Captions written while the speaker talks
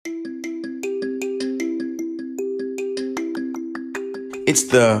It's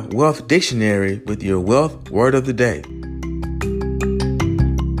the Wealth Dictionary with your wealth word of the day.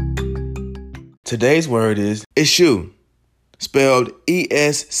 Today's word is eschew, spelled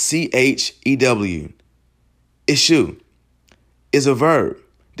E-S-C-H-E-W. Eschew is a verb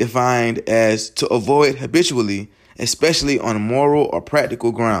defined as to avoid habitually, especially on moral or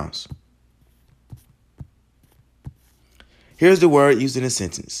practical grounds. Here's the word used in a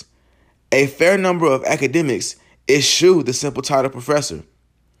sentence. A fair number of academics eschew the simple title professor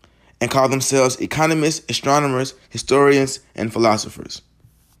and call themselves economists, astronomers, historians, and philosophers.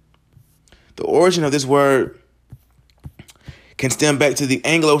 The origin of this word can stem back to the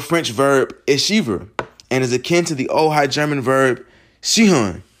Anglo-French verb eschewer and is akin to the Old High German verb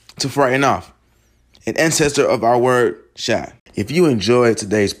schihun, to frighten off, an ancestor of our word shy. If you enjoyed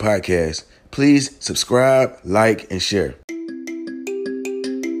today's podcast, please subscribe, like, and share.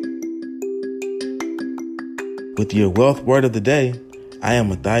 With your wealth word of the day, I am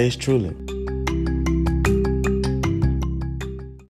Matthias Trulin.